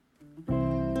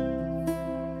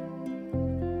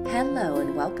Hello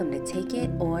and welcome to Take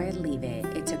It or Leave It.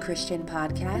 It's a Christian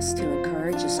podcast to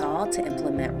encourage us all to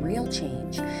implement real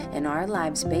change in our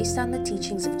lives based on the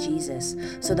teachings of Jesus,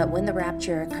 so that when the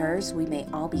rapture occurs, we may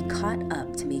all be caught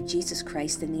up to meet Jesus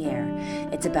Christ in the air.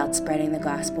 It's about spreading the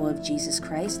gospel of Jesus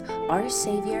Christ, our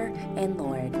Savior and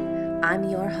Lord.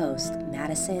 I'm your host,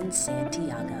 Madison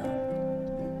Santiago.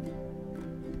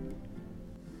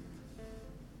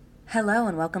 Hello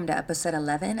and welcome to episode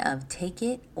 11 of Take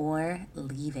It or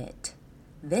Leave It.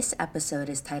 This episode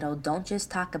is titled, Don't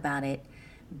Just Talk About It,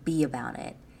 Be About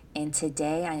It. And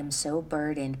today I am so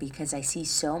burdened because I see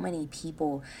so many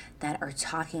people that are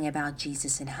talking about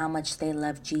Jesus and how much they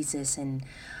love Jesus and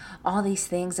all these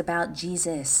things about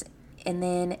Jesus. And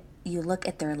then you look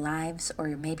at their lives, or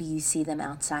maybe you see them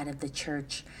outside of the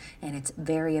church, and it's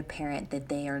very apparent that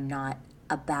they are not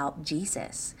about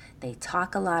Jesus. They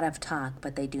talk a lot of talk,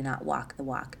 but they do not walk the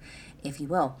walk, if you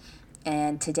will.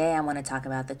 And today I want to talk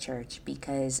about the church,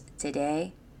 because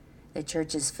today the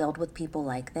church is filled with people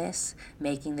like this,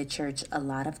 making the church a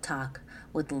lot of talk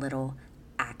with little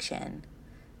action.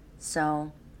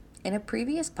 So in a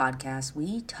previous podcast,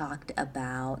 we talked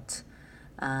about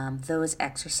those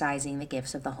exercising the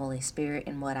gifts of the Holy Spirit,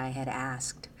 and what I had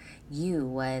asked you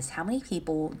was, how many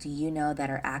people do you know that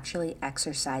are actually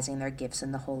exercising their gifts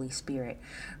in the Holy Spirit,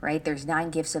 right? There's 9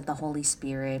 gifts of the Holy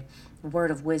Spirit: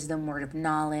 word of wisdom, word of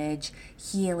knowledge,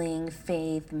 healing,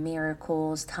 faith,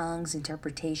 miracles, tongues,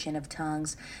 interpretation of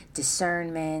tongues,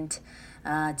 discernment,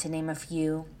 to name a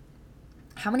few.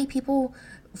 How many people,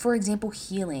 for example,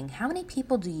 healing, how many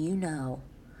people do you know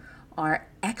are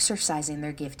exercising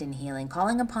their gift in healing,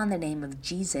 calling upon the name of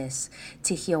Jesus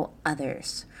to heal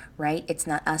others, right? It's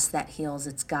not us that heals,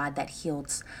 it's God that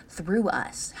heals through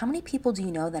us. How many people do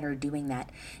you know that are doing that?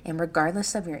 And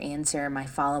regardless of your answer, my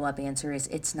follow-up answer is,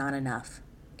 it's not enough.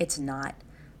 It's not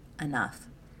enough.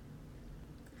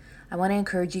 I want to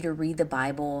encourage you to read the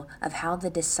Bible of how the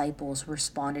disciples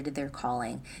responded to their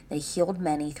calling. They healed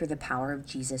many through the power of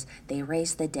Jesus. They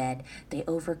raised the dead. They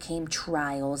overcame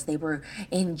trials. They were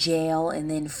in jail and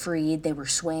then freed. They were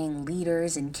swaying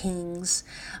leaders and kings,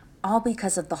 all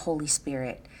because of the Holy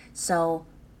Spirit. So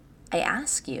I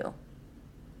ask you,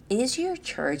 is your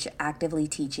church actively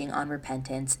teaching on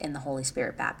repentance in the Holy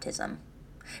Spirit baptism?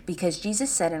 Because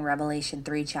Jesus said in Revelation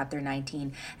 3, chapter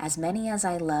 19, as many as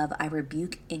I love, I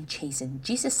rebuke and chasten.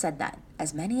 Jesus said that.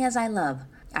 As many as I love,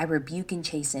 I rebuke and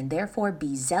chasten. Therefore,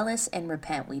 be zealous and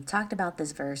repent. We've talked about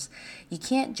this verse. You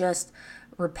can't just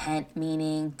repent,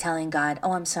 meaning telling God,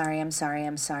 oh, I'm sorry. Oh,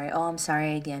 I'm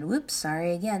sorry again. Whoops,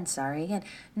 sorry again.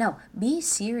 No, be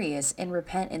serious and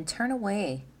repent and turn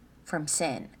away from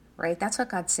sin. Right? That's what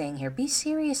God's saying here. Be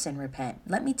serious and repent.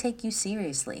 Let me take you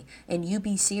seriously, and you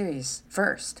be serious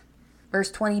first. Verse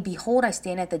 20, behold, I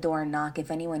stand at the door and knock. If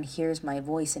anyone hears my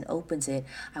voice and opens it,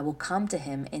 I will come to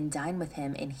him and dine with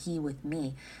him and he with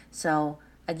me. So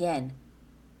again,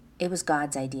 it was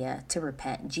God's idea to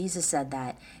repent. Jesus said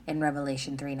that in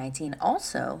Revelation 3:19.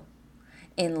 Also,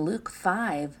 in Luke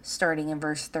 5, starting in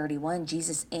verse 31,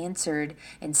 Jesus answered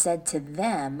and said to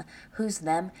them, who's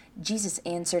them? Jesus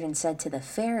answered and said to the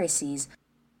Pharisees,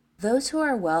 those who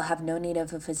are well have no need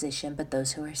of a physician, but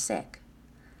those who are sick.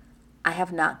 I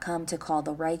have not come to call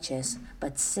the righteous,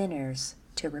 but sinners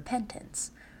to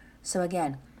repentance. So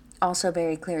again, also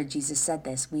very clear, Jesus said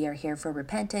this. We are here for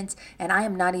repentance, and I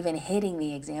am not even hitting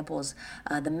the examples,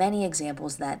 the many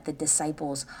examples that the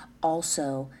disciples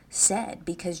also said,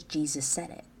 because Jesus said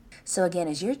it. So again,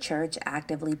 is your church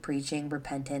actively preaching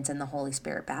repentance and the Holy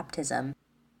Spirit baptism?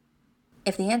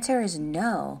 If the answer is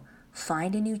no,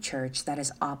 find a new church that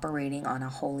is operating on a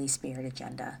Holy Spirit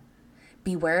agenda.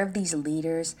 Beware of these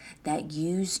leaders that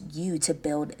use you to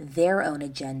build their own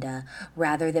agenda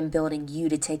rather than building you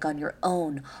to take on your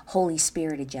own Holy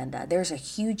Spirit agenda. There's a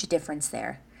huge difference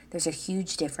there.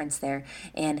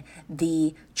 And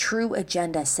the true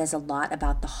agenda says a lot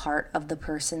about the heart of the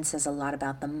person, says a lot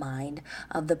about the mind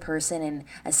of the person, and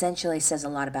essentially says a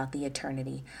lot about the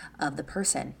eternity of the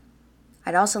person.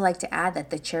 I'd also like to add that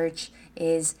the church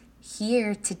is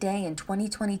here today in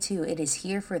 2022. It is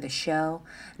here for the show,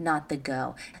 not the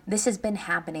go. This has been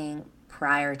happening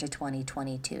prior to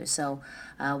 2022. So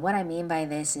what I mean by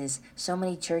this is so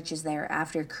many churches there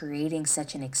after creating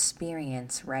such an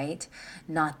experience, right?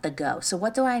 Not the go. So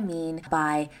what do I mean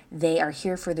by they are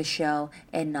here for the show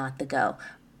and not the go?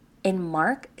 In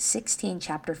Mark 16,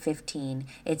 chapter 15,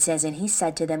 it says, and he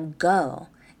said to them, go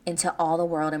into all the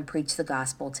world and preach the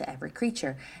gospel to every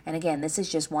creature. And again, this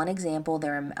is just one example.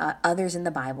 There are others in the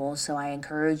Bible, so I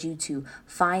encourage you to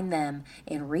find them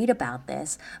and read about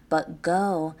this. But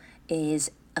go is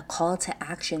a call to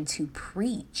action to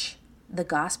preach the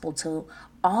gospel to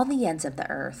all the ends of the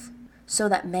earth so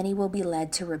that many will be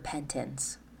led to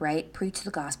repentance, right? Preach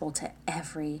the gospel to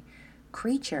every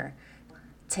creature.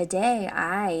 Today,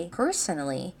 I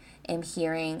personally am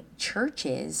hearing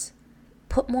churches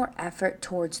put more effort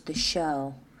towards the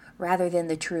show rather than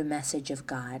the true message of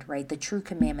God, right? The true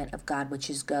commandment of God, which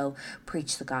is go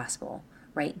preach the gospel,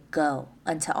 right? Go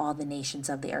unto all the nations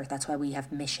of the earth. That's why we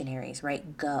have missionaries,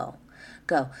 right? Go.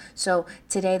 So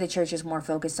today the church is more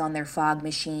focused on their fog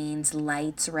machines,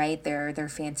 lights, right? Their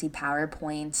fancy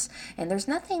PowerPoints. And there's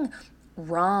nothing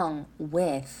wrong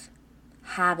with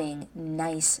having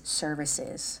nice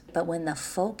services. But when the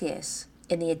focus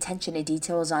and the attention to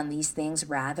detail is on these things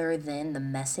rather than the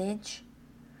message,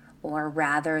 or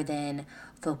rather than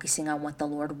focusing on what the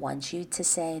Lord wants you to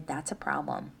say, that's a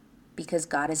problem, because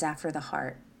God is after the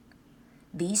heart.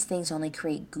 These things only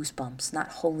create goosebumps, not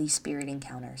Holy Spirit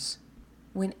encounters.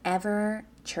 Whenever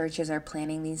churches are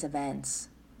planning these events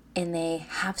and they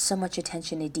have so much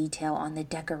attention to detail on the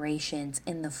decorations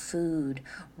and the food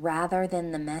rather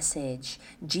than the message,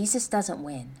 Jesus doesn't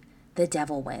win. The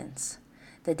devil wins.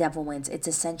 The devil wins. It's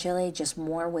essentially just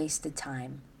more wasted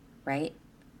time, right?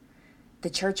 The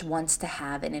church wants to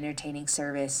have an entertaining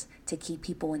service to keep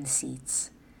people in seats.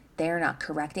 They're not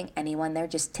correcting anyone. They're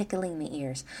just tickling the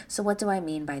ears. So what do I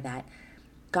mean by that?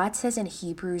 God says in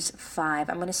Hebrews 5,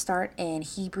 I'm going to start in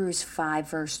Hebrews 5,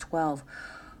 verse 12.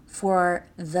 For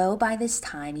though by this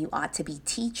time you ought to be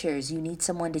teachers, you need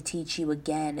someone to teach you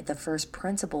again the first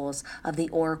principles of the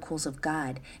oracles of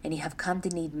God, and you have come to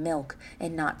need milk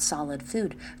and not solid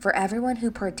food. For everyone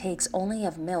who partakes only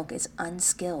of milk is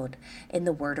unskilled in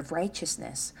the word of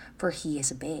righteousness, for he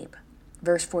is a babe.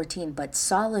 Verse 14, but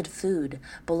solid food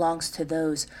belongs to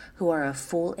those who are of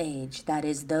full age, that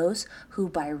is, those who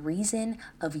by reason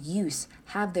of use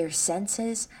have their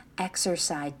senses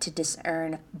exercised to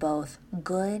discern both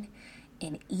good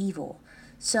and evil.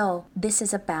 So this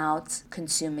is about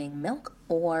consuming milk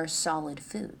or solid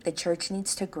food. The church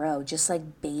needs to grow just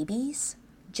like babies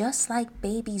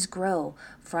grow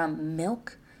from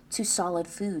milk to solid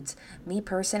foods. Me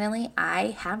personally,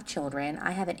 I have children.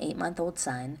 I have an 8-month-old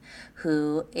son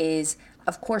who is,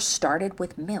 of course, started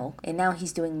with milk, and now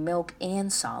he's doing milk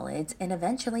and solids, and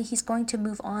eventually he's going to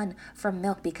move on from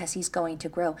milk because he's going to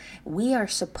grow. We are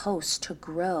supposed to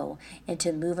grow and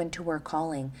to move into our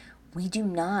calling. We do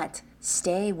not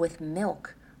stay with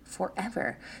milk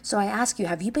forever. So I ask you,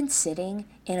 have you been sitting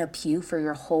in a pew for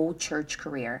your whole church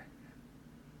career?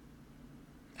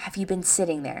 Have you been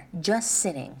sitting there, just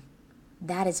sitting?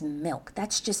 That is milk.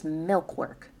 That's just milk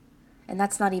work. And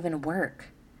that's not even work.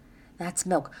 That's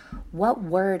milk. What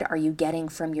word are you getting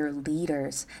from your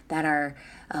leaders that are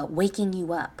waking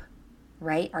you up,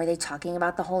 right? Are they talking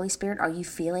about the Holy Spirit? Are you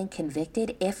feeling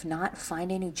convicted? If not,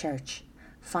 find a new church.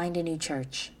 Find a new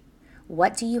church.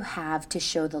 What do you have to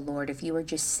show the Lord if you are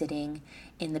just sitting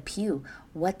in the pew?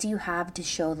 What do you have to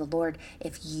show the Lord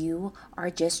if you are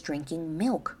just drinking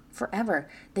milk forever?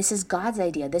 This is God's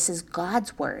idea. This is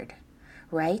God's word,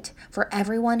 right? For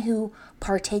everyone who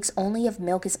partakes only of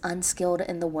milk is unskilled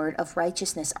in the word of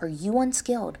righteousness. Are you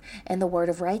unskilled in the word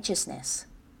of righteousness?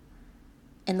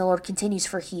 And the Lord continues,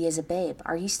 for he is a babe.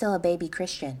 Are you still a baby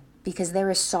Christian? Because there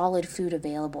is solid food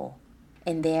available.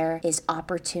 And there is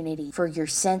opportunity for your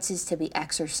senses to be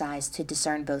exercised to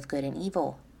discern both good and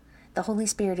evil. The Holy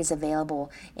Spirit is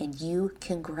available and you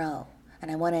can grow.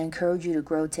 And I want to encourage you to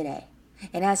grow today.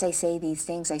 And as I say these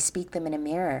things, I speak them in a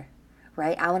mirror,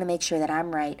 right? I want to make sure that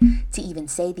I'm right to even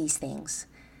say these things.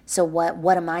 So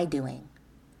what am I doing,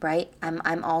 right?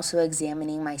 I'm also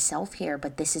examining myself here,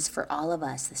 but this is for all of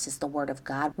us. This is the word of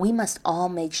God. We must all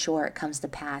make sure it comes to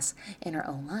pass in our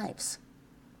own lives.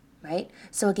 Right?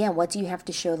 So again, what do you have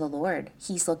to show the Lord?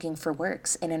 He's looking for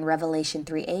works. And in Revelation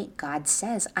 3:8, God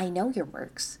says, I know your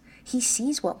works. He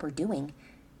sees what we're doing.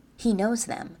 He knows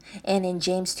them. And in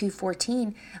James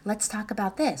 2:14, let's talk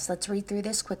about this. Let's read through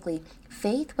this quickly.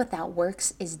 Faith without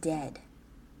works is dead.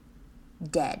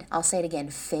 Dead. I'll say it again.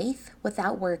 Faith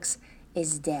without works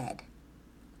is dead.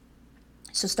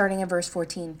 So starting in verse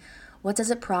 14, what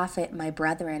does it profit, my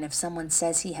brethren, if someone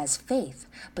says he has faith,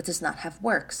 but does not have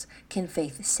works? Can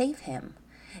faith save him?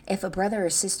 If a brother or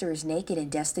sister is naked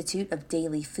and destitute of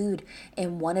daily food,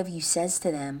 and one of you says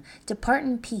to them, depart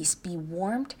in peace, be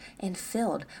warmed and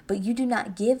filled, but you do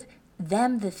not give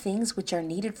them the things which are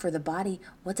needed for the body,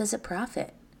 what does it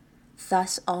profit?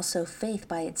 Thus also faith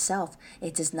by itself,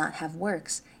 it does not have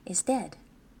works, is dead.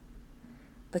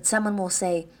 But someone will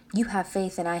say, you have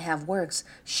faith and I have works.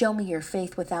 Show me your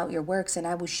faith without your works, and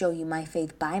I will show you my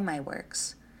faith by my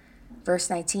works. Verse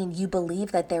 19, you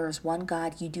believe that there is one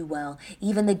God, you do well.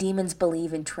 Even the demons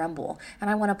believe and tremble. And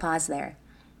I want to pause there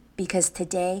Because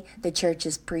today the church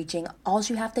is preaching, all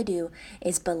you have to do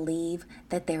is believe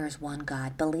that there is one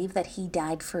God. Believe that he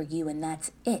died for you, and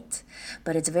that's it.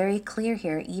 But it's very clear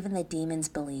here, even the demons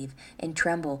believe and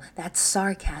tremble. That's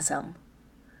sarcasm.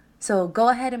 So go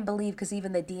ahead and believe, because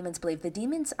even the demons believe. The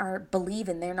demons believe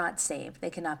and they're not saved. They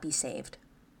cannot be saved.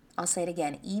 I'll say it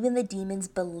again. Even the demons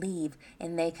believe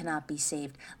and they cannot be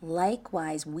saved.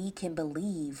 Likewise, we can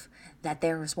believe that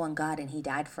there is one God and he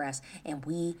died for us, and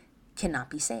we cannot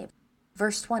be saved.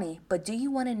 Verse 20, but do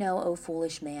you want to know, O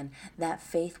foolish man, that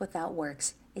faith without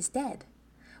works is dead?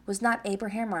 Was not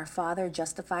Abraham our father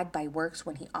justified by works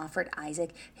when he offered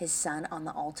Isaac his son on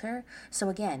the altar? So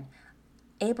again,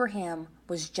 Abraham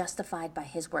was justified by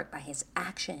his work, by his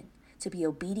action, to be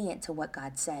obedient to what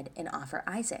God said and offer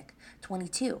Isaac.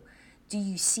 22, do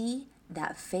you see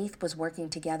that faith was working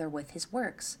together with his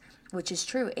works? Which is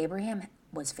true. Abraham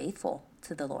was faithful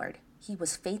to the Lord. He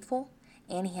was faithful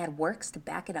and he had works to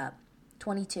back it up.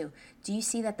 22, do you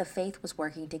see that the faith was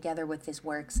working together with his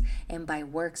works, and by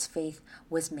works faith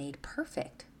was made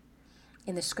perfect?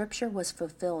 And the scripture was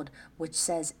fulfilled, which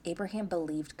says Abraham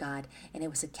believed God and it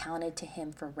was accounted to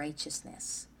him for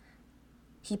righteousness.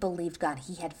 He believed God.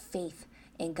 He had faith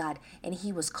in God, and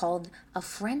he was called a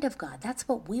friend of God. That's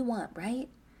what we want, right?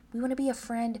 We want to be a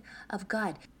friend of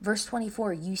God. Verse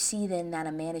 24, you see then that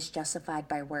a man is justified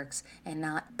by works and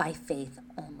not by faith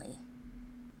only.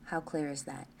 How clear is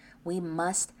that? We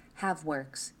must have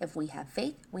works. If we have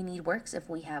faith, we need works. If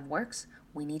we have works,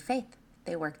 we need faith.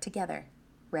 They work together,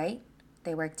 right?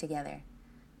 They work together.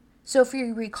 So if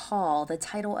you recall, the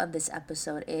title of this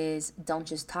episode is Don't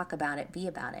Just Talk About It, Be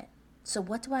About It. So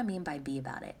what do I mean by be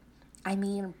about it? I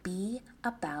mean be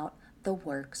about the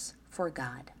works for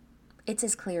God. It's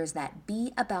as clear as that.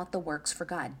 Be about the works for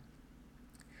God.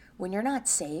 When you're not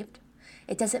saved,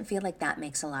 it doesn't feel like that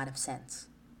makes a lot of sense.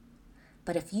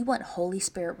 But if you want Holy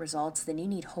Spirit results, then you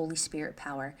need Holy Spirit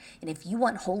power. And if you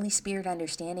want Holy Spirit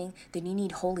understanding, then you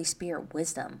need Holy Spirit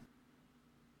wisdom.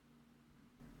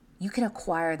 You can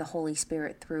acquire the Holy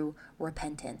Spirit through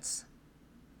repentance.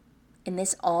 And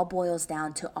this all boils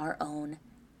down to our own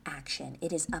action.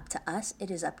 It is up to us. It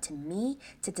is up to me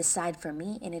to decide for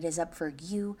me, and it is up for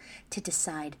you to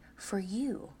decide for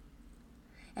you.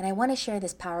 And I want to share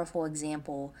this powerful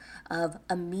example of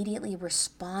immediately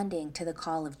responding to the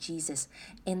call of Jesus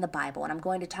in the Bible. And I'm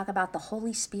going to talk about the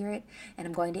Holy Spirit, and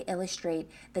I'm going to illustrate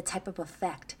the type of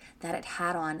effect that it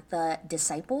had on the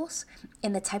disciples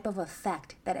and the type of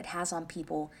effect that it has on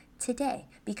people today,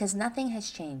 because nothing has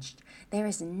changed. There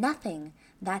is nothing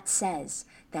that says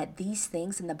that these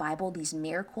things in the Bible, these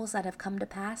miracles that have come to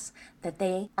pass, that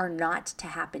they are not to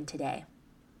happen today.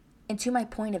 And to my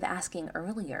point of asking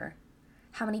earlier,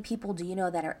 how many people do you know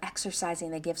that are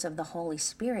exercising the gifts of the Holy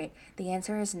Spirit? The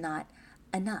answer is not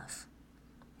enough.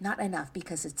 Not enough,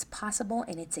 because it's possible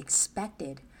and it's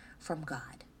expected from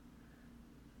God.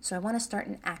 So I want to start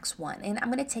in Acts 1. And I'm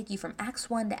going to take you from Acts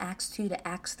 1 to Acts 2 to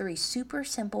Acts 3. Super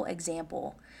simple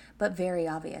example, but very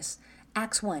obvious.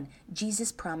 Acts 1,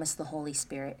 Jesus promised the Holy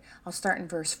Spirit. I'll start in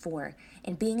verse 4.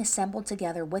 And being assembled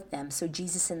together with them, so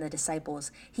Jesus and the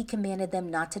disciples, he commanded them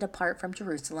not to depart from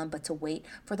Jerusalem, but to wait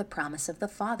for the promise of the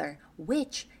Father,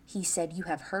 which, he said, you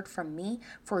have heard from me.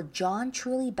 For John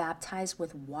truly baptized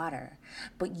with water,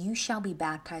 but you shall be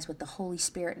baptized with the Holy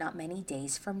Spirit not many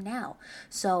days from now.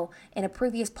 So in a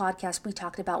previous podcast, we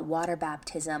talked about water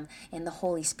baptism and the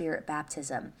Holy Spirit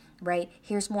baptism, right?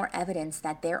 Here's more evidence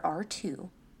that there are two.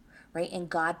 Right? And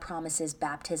God promises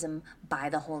baptism by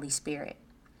the Holy Spirit.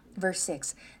 Verse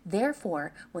 6,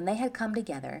 therefore, when they had come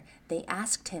together, they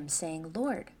asked him, saying,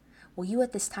 Lord, will you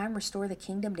at this time restore the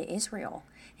kingdom to Israel?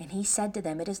 And he said to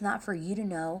them, it is not for you to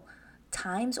know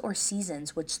times or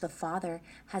seasons which the Father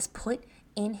has put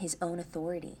in his own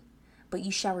authority, but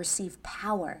you shall receive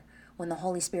power when the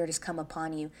Holy Spirit has come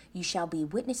upon you. You shall be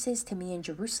witnesses to me in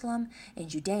Jerusalem, in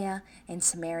Judea, and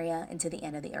Samaria, and to the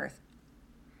end of the earth.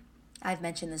 I've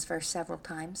mentioned this verse several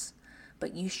times,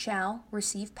 but you shall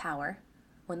receive power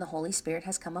when the Holy Spirit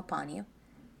has come upon you,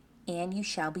 and you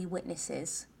shall be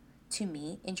witnesses to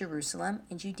me in Jerusalem,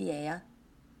 in Judea,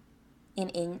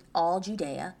 and in all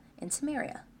Judea and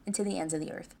Samaria, and to the ends of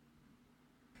the earth.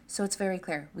 So it's very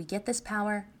clear. We get this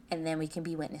power, and then we can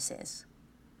be witnesses,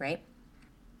 right?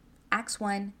 Acts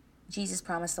 1, Jesus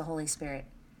promised the Holy Spirit.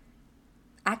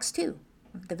 Acts 2,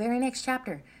 the very next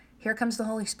chapter, here comes the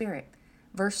Holy Spirit.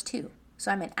 Verse 2. So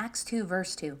I'm in Acts 2,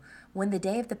 verse 2. When the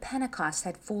day of the Pentecost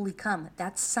had fully come,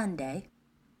 that's Sunday,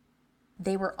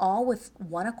 they were all with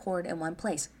one accord in one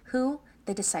place. Who?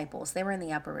 The disciples. They were in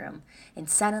the upper room. And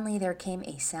suddenly there came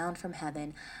a sound from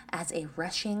heaven as a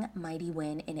rushing mighty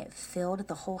wind, and it filled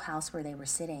the whole house where they were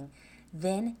sitting.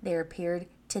 Then there appeared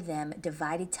to them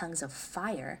divided tongues of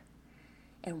fire,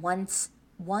 and one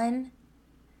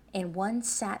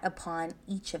sat upon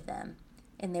each of them,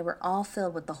 and they were all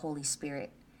filled with the Holy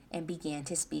Spirit and began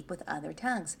to speak with other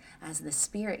tongues as the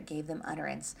Spirit gave them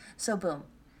utterance. So boom,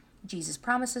 Jesus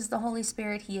promises the Holy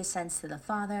Spirit. He ascends to the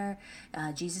Father.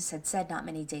 Jesus had said not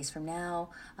many days from now,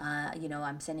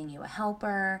 I'm sending you a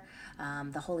helper.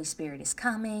 The Holy Spirit is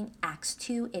coming. Acts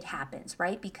 2, it happens,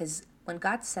 right? Because when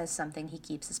God says something, he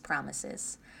keeps his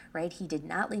promises, right? He did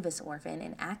not leave us orphan.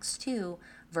 In Acts 2,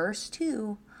 verse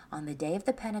 2, on the day of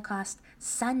the Pentecost,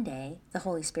 Sunday, the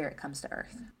Holy Spirit comes to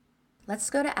earth. Let's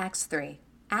go to Acts 3.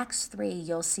 Acts 3,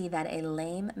 you'll see that a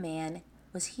lame man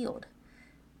was healed.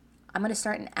 I'm going to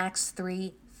start in Acts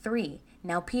 3:3.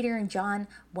 Now Peter and John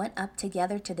went up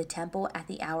together to the temple at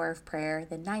the hour of prayer,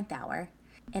 the 9th hour,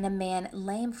 and a man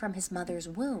lame from his mother's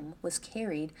womb was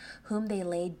carried, whom they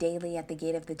laid daily at the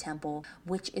gate of the temple,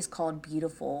 which is called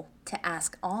Beautiful, to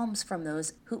ask alms from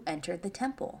those who entered the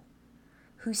temple,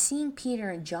 who seeing Peter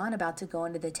and John about to go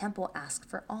into the temple asked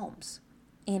for alms.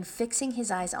 And fixing his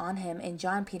eyes on him and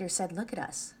John, Peter said, "Look at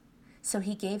us." So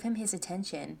he gave him his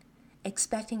attention,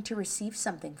 expecting to receive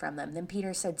something from them. Then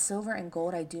Peter said, "Silver and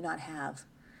gold I do not have,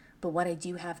 but what I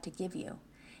do have to give you.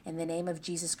 In the name of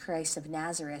Jesus Christ of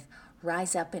Nazareth,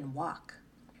 rise up and walk."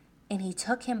 And he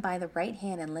took him by the right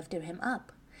hand and lifted him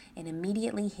up. And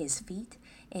immediately his feet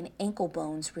and ankle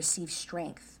bones received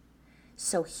strength.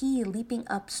 So he, leaping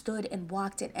up, stood and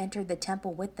walked and entered the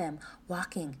temple with them,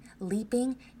 walking,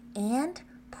 leaping, and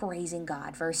praising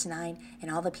God. Verse 9, and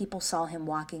all the people saw him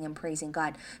walking and praising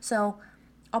God. So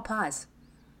I'll pause.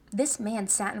 This man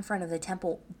sat in front of the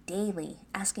temple daily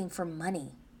asking for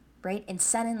money, right? And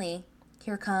suddenly,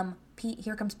 here comes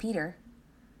Peter,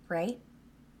 right?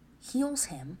 Heals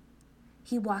him.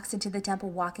 He walks into the temple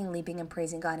walking, leaping, and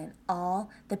praising God, and all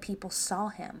the people saw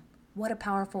him. What a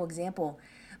powerful example.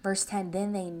 Verse 10,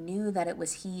 then they knew that it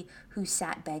was he who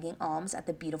sat begging alms at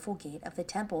the beautiful gate of the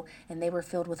temple, and they were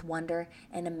filled with wonder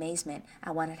and amazement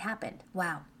at what had happened.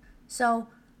 Wow. So,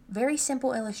 very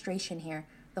simple illustration here.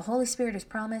 The Holy Spirit is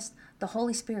promised. The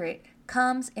Holy Spirit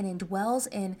comes and indwells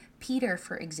in Peter,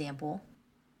 for example.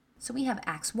 So we have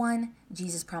Acts 1,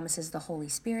 Jesus promises the Holy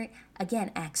Spirit.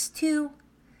 Again, Acts 2,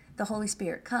 the Holy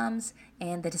Spirit comes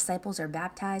and the disciples are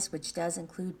baptized, which does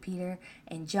include Peter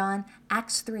and John.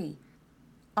 Acts 3,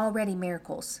 already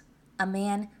miracles. A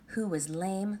man who was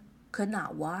lame, could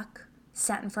not walk,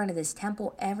 sat in front of this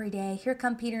temple every day. Here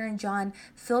come Peter and John,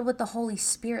 filled with the Holy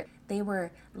Spirit. They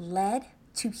were led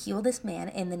to heal this man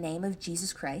in the name of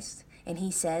Jesus Christ. And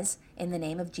he says, in the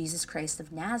name of Jesus Christ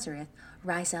of Nazareth,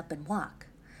 rise up and walk,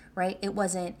 right? It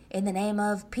wasn't in the name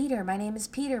of Peter, my name is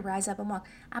Peter, rise up and walk.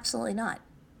 Absolutely not.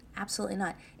 Absolutely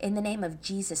not. In the name of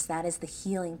Jesus, that is the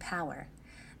healing power.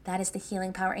 That is the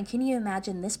healing power. And can you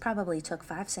imagine, this probably took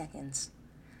 5 seconds.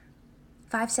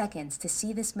 5 seconds to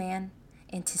see this man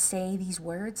and to say these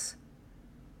words.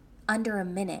 Under a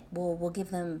minute. We'll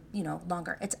give them,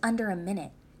 longer. It's under a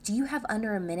minute. Do you have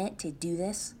under a minute to do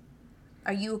this?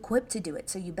 Are you equipped to do it?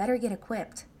 So you better get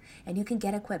equipped, and you can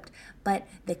get equipped. But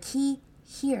the key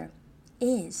here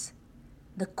is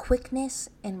the quickness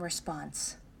in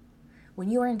response. When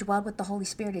you are indwelled with the Holy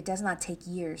Spirit, it does not take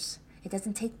years. It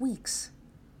doesn't take weeks.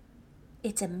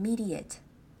 It's immediate.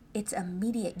 It's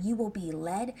immediate. You will be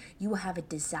led, you will have a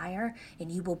desire,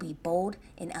 and you will be bold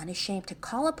and unashamed to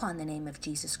call upon the name of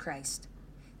Jesus Christ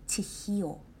to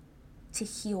heal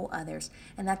others.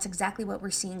 And that's exactly what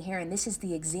we're seeing here. And this is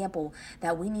the example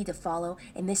that we need to follow.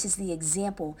 And this is the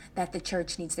example that the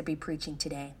church needs to be preaching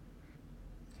today.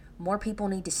 More people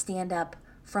need to stand up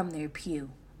from their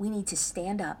pew. We need to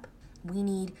stand up. We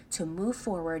need to move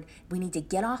forward. We need to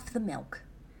get off the milk.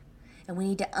 And we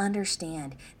need to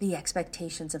understand the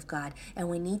expectations of God. And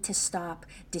we need to stop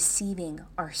deceiving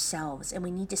ourselves. And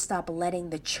we need to stop letting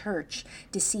the church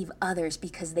deceive others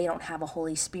because they don't have a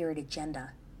Holy Spirit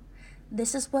agenda.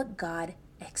 This is what God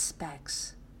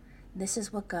expects. This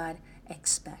is what God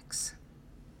expects.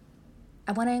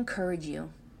 I want to encourage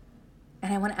you,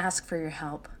 and I want to ask for your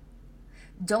help.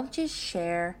 Don't just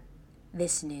share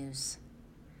this news.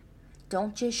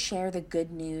 Don't just share the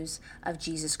good news of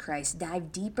Jesus Christ.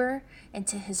 Dive deeper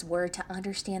into his word to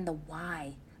understand the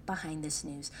why behind this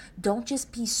news. Don't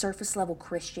just be surface level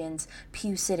Christians,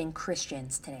 pew sitting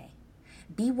Christians today.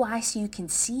 Be wise so you can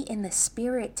see in the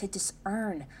Spirit to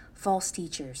discern false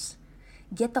teachers.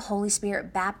 Get the Holy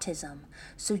Spirit baptism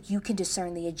so you can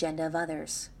discern the agenda of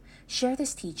others. Share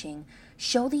this teaching.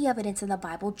 Show the evidence in the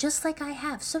Bible just like I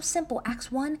have. So simple.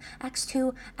 Acts 1, Acts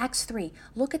 2, Acts 3.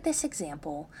 Look at this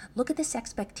example. Look at this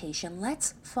expectation.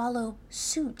 Let's follow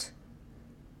suit.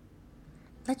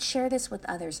 Let's share this with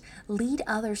others. Lead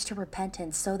others to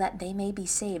repentance so that they may be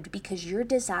saved, because your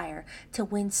desire to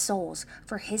win souls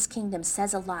for His kingdom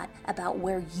says a lot about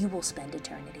where you will spend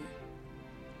eternity.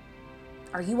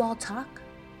 Are you all talk?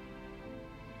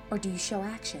 Or do you show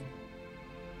action?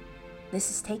 This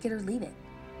is Take It or Leave It.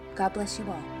 God bless you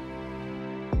all.